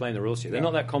who can explain the rules to you. They're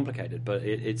not that complicated, but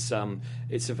it's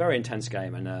a very intense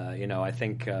game, and I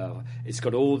think it's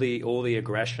got all the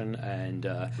aggression and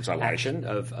action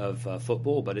of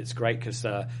football, but it's great because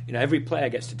every player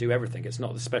gets to do everything. It's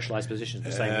not the specialized positions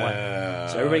the same way.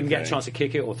 So everybody can get a chance to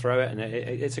kick it or throw it, and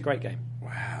it's a great game.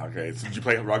 Wow, okay. So did you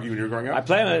play rugby when you were growing up? I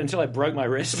played it until I broke my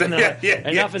wrist. And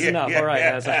enough is enough. All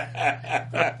right.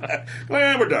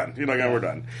 We're done. We're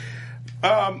done.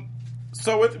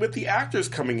 So with the actors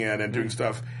coming in and doing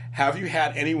stuff, have you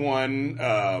had anyone?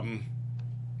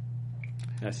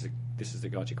 This is the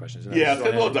gotcha question, isn't it? Yeah,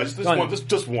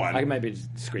 just one. I can maybe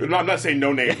discreet. No, I'm not saying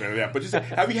no names or anything like that, but just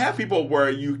have you had people where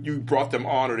you brought them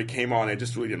on or they came on and it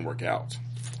just really didn't work out?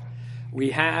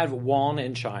 We had one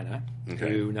in China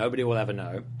who nobody will ever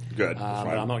know. Good.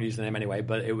 But I'm not using the name anyway.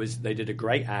 But they did a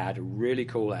great ad, a really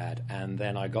cool ad, and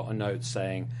then I got a note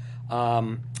saying,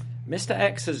 Mr.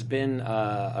 X has been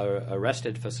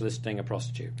arrested for soliciting a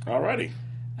prostitute. Alrighty.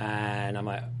 And I'm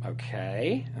like,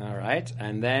 okay, all right.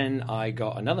 And then I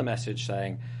got another message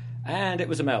saying, and it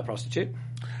was a male prostitute.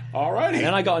 Alrighty. And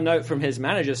then I got a note from his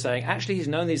manager saying, actually, he's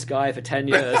known this guy for 10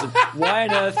 years. And why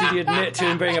on earth did he admit to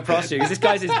him being a prostitute? Because this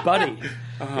guy's his buddy.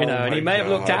 And he may have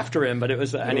looked after him, but it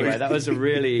was, anyway, that was a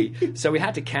really, so we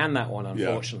had to can that one,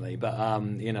 unfortunately. Yeah. But,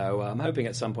 I'm hoping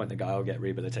at some point the guy will get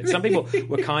rehabilitated. Some people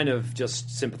were kind of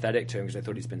just sympathetic to him because they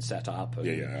thought he's been set up. And,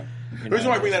 The reason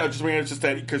why I bring that up is just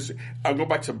that because I'll go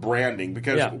back to branding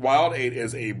because Wild 8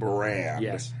 is a brand.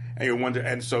 Yes. And you wonder,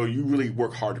 and so you really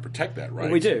work hard to protect that, right?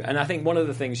 Well, we do, and I think one of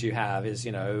the things you have is,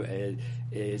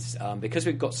 because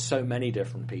we've got so many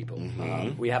different people,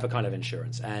 we have a kind of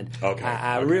insurance, and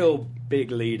our real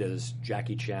big leaders,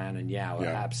 Jackie Chan and Yao, are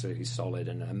absolutely solid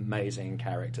and amazing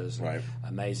characters, and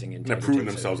amazing intelligence. They've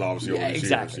proven themselves, obviously, over these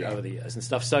years. Over the years and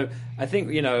stuff. So I think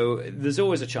there's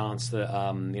always a chance that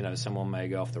someone may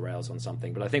go off the rails on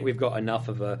something, but I think we've got enough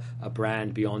of a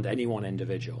brand beyond any one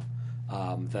individual.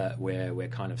 That we're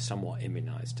kind of somewhat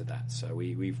immunized to that. So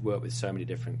we've worked with so many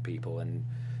different people, and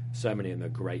so many of them are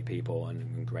great people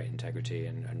and great integrity,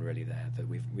 and really there that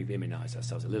we've immunized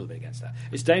ourselves a little bit against that.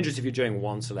 It's dangerous if you're doing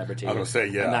one celebrity, I was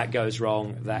gonna say, and that goes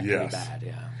wrong. That can be bad.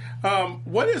 Yeah.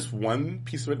 What is one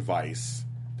piece of advice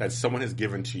that someone has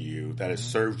given to you that has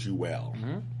served you well?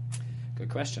 Good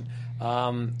question.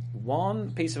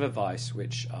 One piece of advice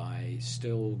which I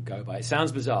still go by. It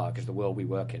sounds bizarre because the world we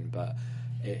work in, but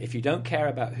if you don't care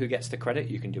about who gets the credit,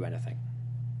 you can do anything.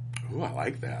 Ooh, I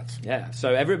like that. Yeah,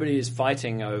 so everybody is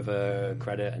fighting over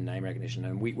credit and name recognition.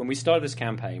 And when we started this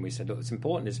campaign, we said, look, what's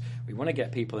important is we want to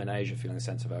get people in Asia feeling a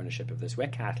sense of ownership of this. We're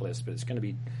catalysts, but it's going to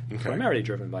be primarily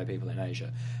driven by people in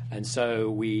Asia. And so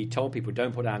we told people,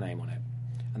 don't put our name on it.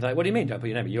 And they're like, what do you mean, don't put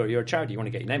your name on it? You're a charity, you want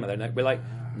to get your name on there. We're like,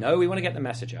 no, we want to get the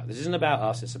message out. This isn't about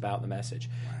us, it's about the message.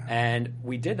 And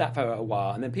we did that for a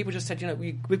while, and then people just said,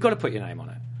 we've got to put your name on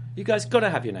it. You guys got to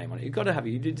have your name on it. You've got to have it.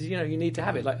 You need to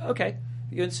have it. Like, okay,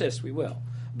 you insist, we will.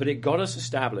 But it got us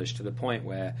established to the point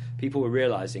where people were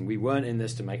realizing we weren't in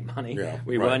this to make money.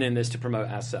 We weren't in this to promote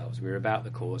ourselves. We were about the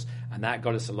cause. And that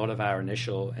got us a lot of our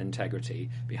initial integrity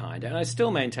behind it. And I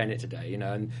still maintain it today,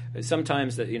 And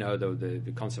sometimes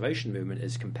the conservation movement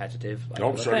is competitive.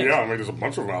 Like sure. Yeah, I mean, there's a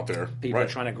bunch of them out there. People are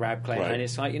trying to grab claim. And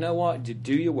it's like, you know what?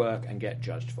 Do your work and get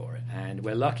judged for it. And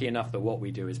we're lucky enough that what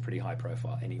we do is pretty high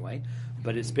profile anyway.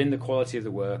 But it's been the quality of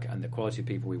the work and the quality of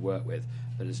people we work with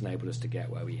that has enabled us to get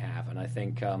where we have. And I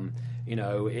think,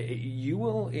 you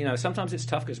will, sometimes it's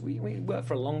tough because we worked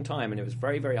for a long time and it was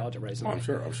very, very hard to raise the money.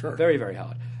 I'm sure. Very, very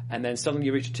hard. And then suddenly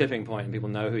you reach a tipping point and people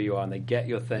know who you are and they get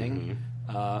your thing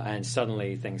and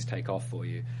suddenly things take off for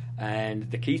you. And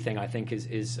the key thing, I think,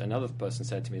 is another person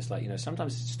said to me, it's like,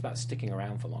 sometimes it's just about sticking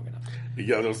around for long enough.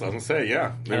 Yeah, I was going to say,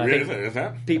 yeah. Is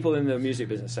that? People in the music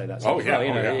business say that.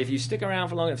 If you stick around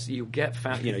for long enough, you'll get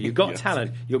found. You've got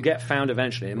talent, you'll get found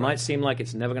eventually. It might seem like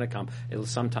it's never going to come. It'll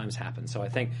sometimes happen. So I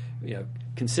think,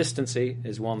 consistency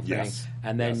is one thing.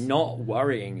 And then not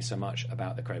worrying so much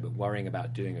about the credit, but worrying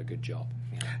about doing a good job.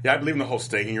 Yeah, I believe in the whole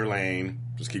staying in your lane,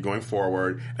 just keep going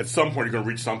forward. At some point, you're going to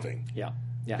reach something. Yeah,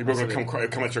 people are going to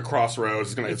come at your crossroads.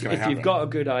 It's going to happen. If you've got a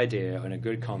good idea and a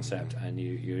good concept and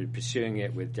you're pursuing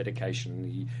it with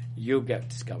dedication, you'll get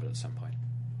discovered at some point.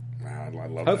 Wow, I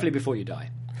love Hopefully that. before you die.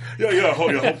 Yeah,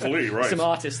 hopefully, right. Some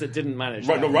artists that didn't manage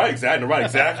that.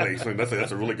 Exactly. So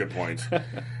that's a really good point.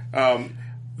 So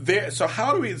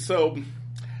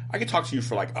I could talk to you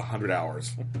for like 100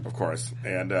 hours, of course,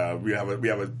 and we have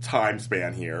a time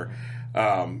span here.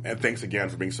 And thanks again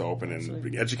for being so open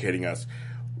and educating us.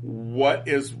 What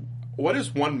is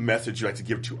one message you'd like to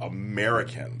give to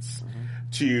Americans,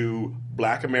 to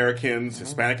Black Americans,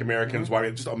 Hispanic Americans,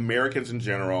 just Americans in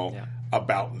general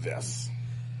about this?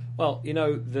 Well,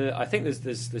 I think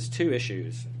there's two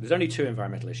issues. There's only two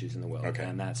environmental issues in the world,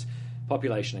 and that's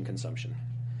population and consumption.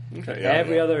 Okay,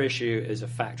 Every other issue is a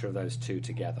factor of those two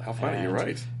together. How funny, you're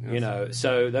right. Yes.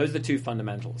 So those are the two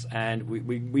fundamentals. And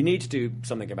we need to do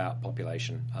something about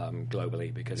population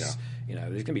globally because,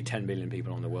 there's going to be 10 billion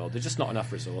people in the world. There's just not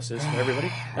enough resources for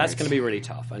everybody. That's going to be really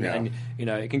tough. And,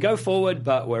 it can go forward,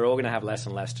 but we're all going to have less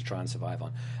and less to try and survive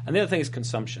on. And the other thing is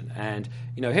consumption. And,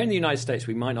 here in the United States,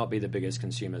 we might not be the biggest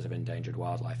consumers of endangered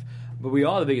wildlife. but we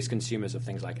are the biggest consumers of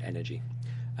things like energy.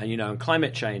 And, and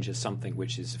climate change is something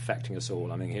which is affecting us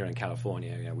all. I mean, here in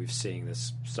California, we've seen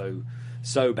this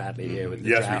so badly here with the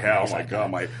yes, drought. We have. Oh,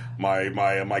 my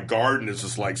God. My garden is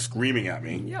just like screaming at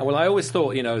me. Yeah, well, I always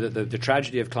thought, that the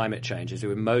tragedy of climate change is it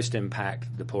would most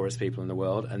impact the poorest people in the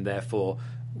world, and therefore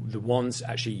the ones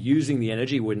actually using the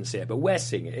energy wouldn't see it. But we're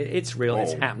seeing it. It's real.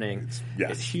 It's happening.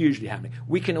 It's hugely happening.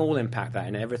 We can all impact that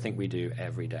in everything we do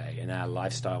every day, in our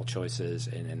lifestyle choices,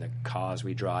 in the cars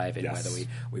we drive, in whether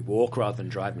we walk rather than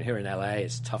drive. And here in LA,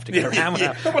 it's tough to get around.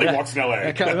 Nobody walks in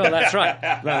LA. Well, that's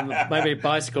right. Maybe a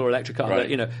bicycle or electric car.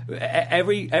 Right. But,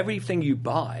 everything you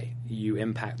buy, you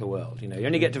impact the world. You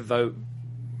only get to vote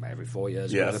every 4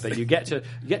 years, or whatever, but you get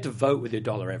to vote with your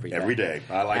dollar every day. Every day,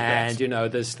 I like that.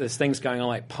 And there's things going on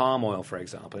like palm oil, for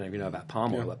example. I don't know if you know about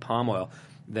palm oil, but palm oil,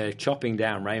 they're chopping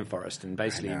down rainforest and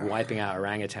basically wiping out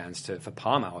orangutans for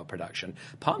palm oil production.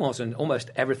 Palm oil's in almost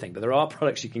everything, but there are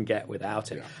products you can get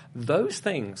without it. Yeah. Those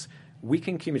things, we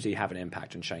can cumulatively have an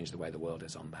impact and change the way the world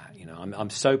is on that. I'm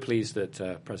so pleased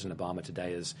that President Obama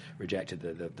today has rejected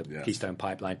the Keystone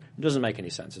Pipeline. It doesn't make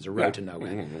any sense. It's a road to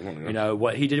nowhere.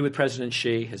 What he did with President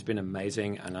Xi has been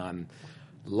amazing, and I'm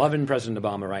loving President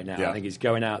Obama right now. I think he's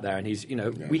going out there, and he's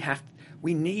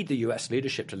we need the U.S.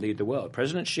 leadership to lead the world.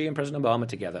 President Xi and President Obama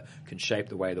together can shape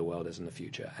the way the world is in the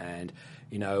future, and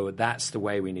that's the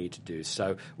way we need to do.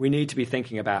 So we need to be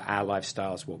thinking about our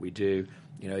lifestyles, what we do.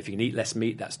 If you can eat less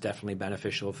meat, that's definitely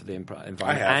beneficial for the environment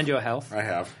and your health. I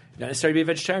have. You don't necessarily be a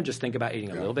vegetarian. Just think about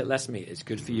eating a little bit less meat. It's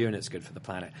good for you and it's good for the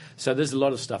planet. So there's a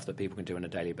lot of stuff that people can do on a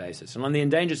daily basis. And on the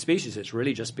endangered species, it's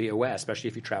really just be aware, especially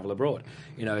if you travel abroad.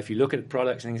 If you look at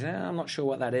products and think, I'm not sure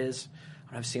what that is.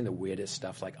 I've seen the weirdest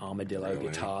stuff like armadillo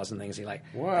guitars and things. You're like,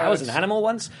 what? That was an animal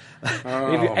once? If you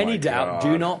have any doubt,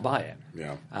 do not buy it.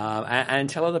 Yeah. And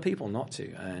tell other people not to.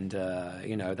 And,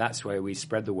 that's where we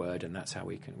spread the word, and that's how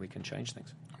we can change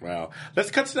things. Wow.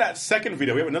 Let's cut to that second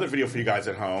video. We have another video for you guys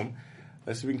at home.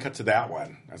 Let's see if we can cut to that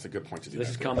one. That's a good point to do.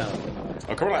 This is Carmelo.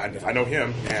 Oh, Carmelo. I know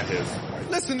him and his.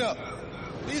 Listen up.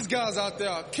 These guys out there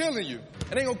are killing you.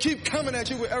 And they going to keep coming at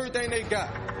you with everything they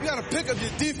got. You got to pick up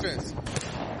your defense.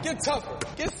 Get tougher.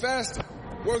 Get faster.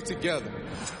 Work together.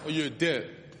 Or you're dead.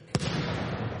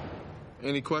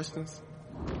 Any questions?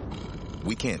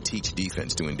 We can't teach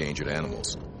defense to endangered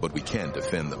animals, but we can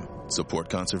defend them, support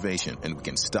conservation, and we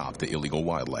can stop the illegal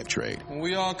wildlife trade. When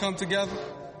we all come together,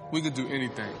 we can do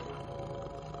anything.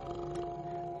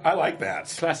 I like that.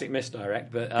 Classic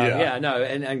misdirect, but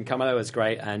and Carmelo is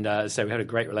great, and so we had a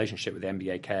great relationship with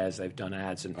NBA Cares. They've done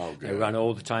ads, and they run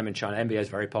all the time in China. NBA is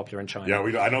very popular in China.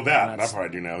 Yeah, I know that. That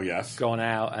part I do know, yes. Gone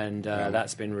out, and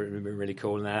that's been really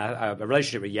cool. And our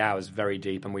relationship with Yao is very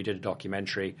deep, and we did a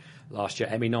documentary last year,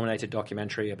 Emmy-nominated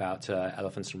documentary about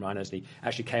elephants and rhinos. And he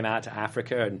actually came out to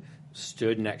Africa and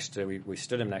stood next to, we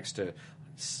stood him next to,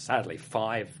 sadly,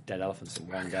 5 dead elephants in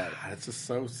one day. That's just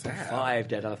so sad. 5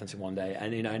 dead elephants in one day,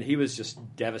 and and he was just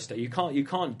devastated. You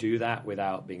can't do that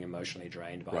without being emotionally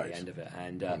drained by the end of it.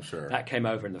 And I'm sure that came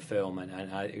over in the film,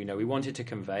 and we wanted to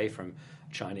convey from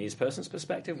a Chinese person's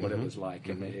perspective what it was like.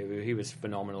 Mm-hmm. And he was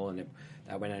phenomenal, and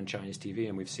that went on Chinese TV,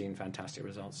 and we've seen fantastic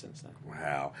results since then.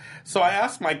 Wow! So I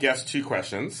asked my guests 2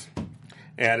 questions.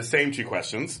 And the same 2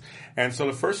 questions. And so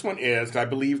the first one is, I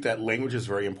believe that language is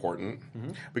very important.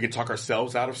 Mm-hmm. We can talk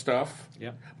ourselves out of stuff.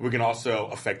 Yeah. We can also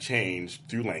affect change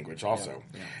through language also.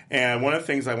 Yeah. And one of the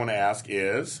things I want to ask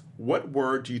is, what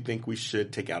word do you think we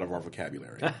should take out of our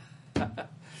vocabulary?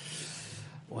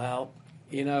 Well,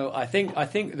 I think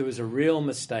there was a real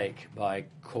mistake by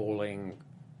calling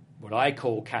what I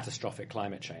call catastrophic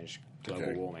climate change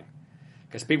global warming.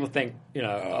 Because people think,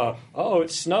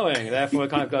 it's snowing, therefore we're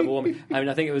kind of global warming. I mean,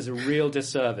 I think it was a real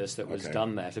disservice that was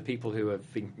done there to people who are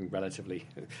thinking relatively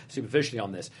superficially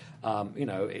on this.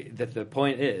 The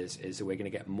point is that we're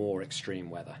going to get more extreme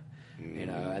weather.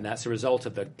 And that's a result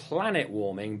of the planet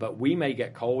warming, but we may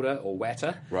get colder or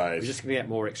wetter. Right. We're just going to get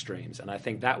more extremes. And I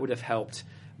think that would have helped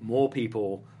more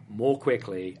people more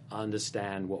quickly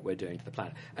understand what we're doing to the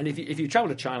planet. And if you travel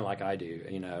to China like I do,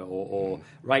 or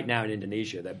right now in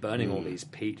Indonesia, they're burning all these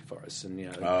peat forests, and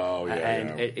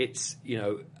it's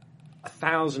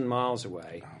 1,000 miles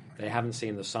away. They haven't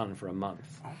seen the sun for a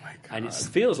month. Oh my God! And it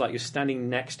feels like you're standing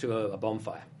next to a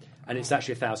bonfire. And it's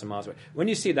actually 1,000 miles away. When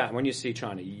you see that, when you see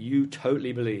China, you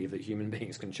totally believe that human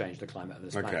beings can change the climate of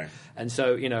this planet. And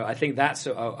so, I think that's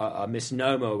a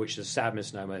misnomer, which is a sad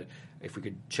misnomer. if we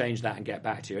could change that and get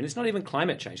back to you. And it's not even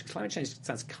climate change, because climate change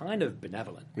sounds kind of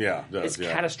benevolent. Yeah, it does, it's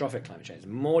catastrophic climate change.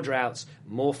 More droughts,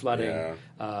 more flooding,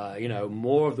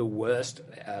 more of the worst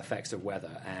effects of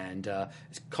weather. And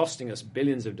it's costing us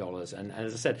billions of dollars. And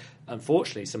as I said,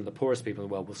 unfortunately, some of the poorest people in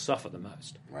the world will suffer the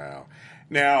most. Wow.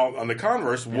 Now, on the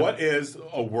converse, what is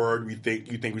a word you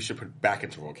think we should put back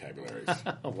into vocabularies?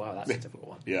 Oh, wow, that's a difficult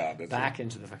one. Yeah. Back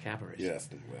into the vocabularies. Yes.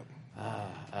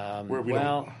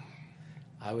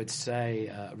 I would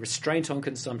say restraint on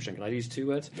consumption. Can I use two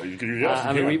words? Well, you can use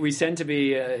yes. We tend to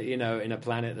be, in a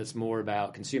planet that's more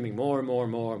about consuming more and more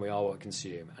and more, and we are what we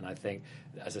consume. And I think,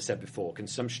 as I said before,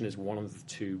 consumption is one of the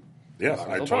two. Yes,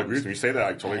 I totally agree. When you say that,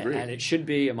 I totally agree. And it should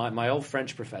be, my old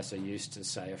French professor used to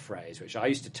say a phrase, which I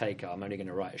used to take. I'm only going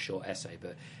to write a short essay,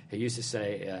 but he used to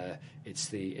say, it's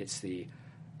the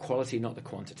quality, not the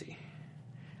quantity.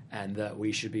 And that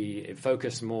we should be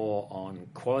focused more on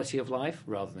quality of life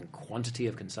rather than quantity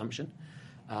of consumption.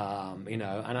 And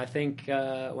I think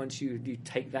once you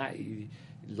take that,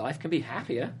 life can be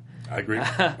happier. I agree.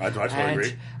 I totally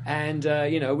agree. And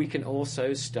we can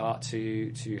also start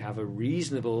to have a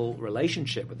reasonable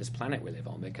relationship with this planet we live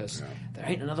on, because there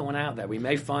ain't another one out there. We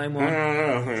may find one.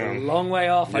 It's a long way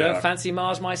off. Yeah. I don't fancy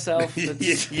Mars myself. I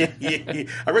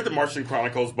read the Martian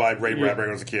Chronicles by Ray Bradbury when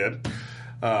I was a kid.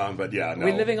 But yeah, no.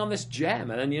 We're living on this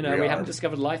gem, and we haven't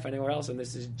discovered life anywhere else, and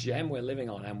this is gem we're living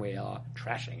on, and we are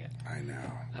trashing it. I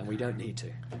know. And we don't need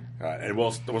to. And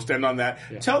we'll stand on that.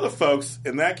 Yeah. Tell the folks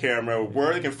in that camera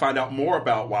where they can find out more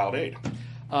about Wild Aid.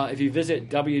 If you visit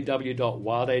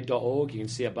www.wildaid.org, you can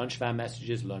see a bunch of our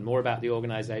messages, learn more about the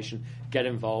organization, get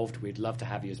involved. We'd love to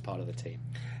have you as part of the team.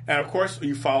 And of course,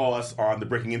 you follow us on the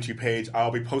Breaking Into page.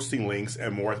 I'll be posting links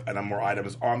and more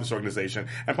items on this organization,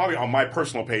 and probably on my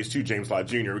personal page too, James Lott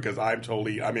Jr., because I'm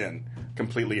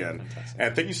completely in. Fantastic.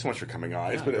 And thank you so much for coming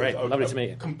on. It's been great. Lovely to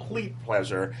meet you. Complete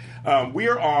pleasure. We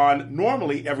are on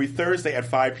normally every Thursday at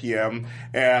 5 p.m.,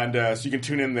 and so you can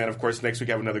tune in then. Of course, next week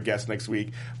I have another guest next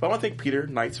week. But I want to thank Peter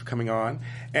Knights for coming on,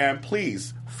 and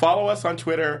please follow us on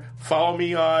Twitter, follow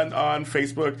me on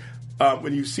Facebook.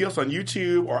 When you see us on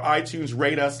YouTube or iTunes,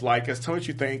 rate us, like us, tell me what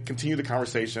you think, continue the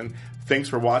conversation. Thanks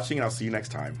for watching, and I'll see you next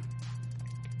time.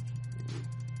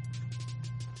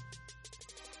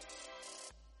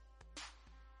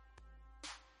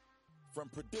 From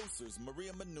producers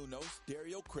Maria Menounos,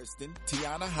 Dario Kristen,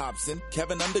 Tiana Hobson,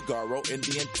 Kevin Undergaro, and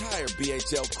the entire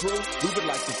BHL crew, we would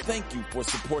like to thank you for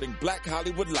supporting Black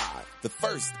Hollywood Live, the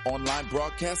first online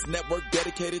broadcast network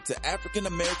dedicated to African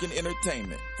American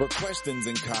entertainment. For questions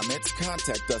and comments,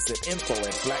 contact us at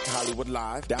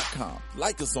info@blackhollywoodlive.com.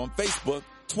 Like us on Facebook,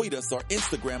 tweet us, or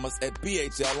Instagram us at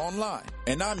BHL Online.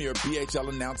 And I'm your BHL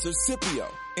announcer, Scipio.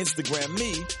 Instagram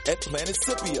me at Planet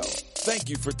Scipio. Thank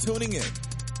you for tuning in.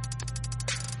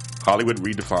 Hollywood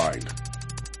Redefined.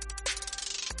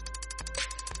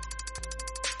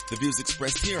 The views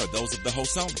expressed here are those of the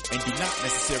host only and do not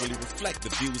necessarily reflect the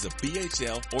views of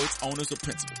BHL or its owners or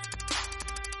principals.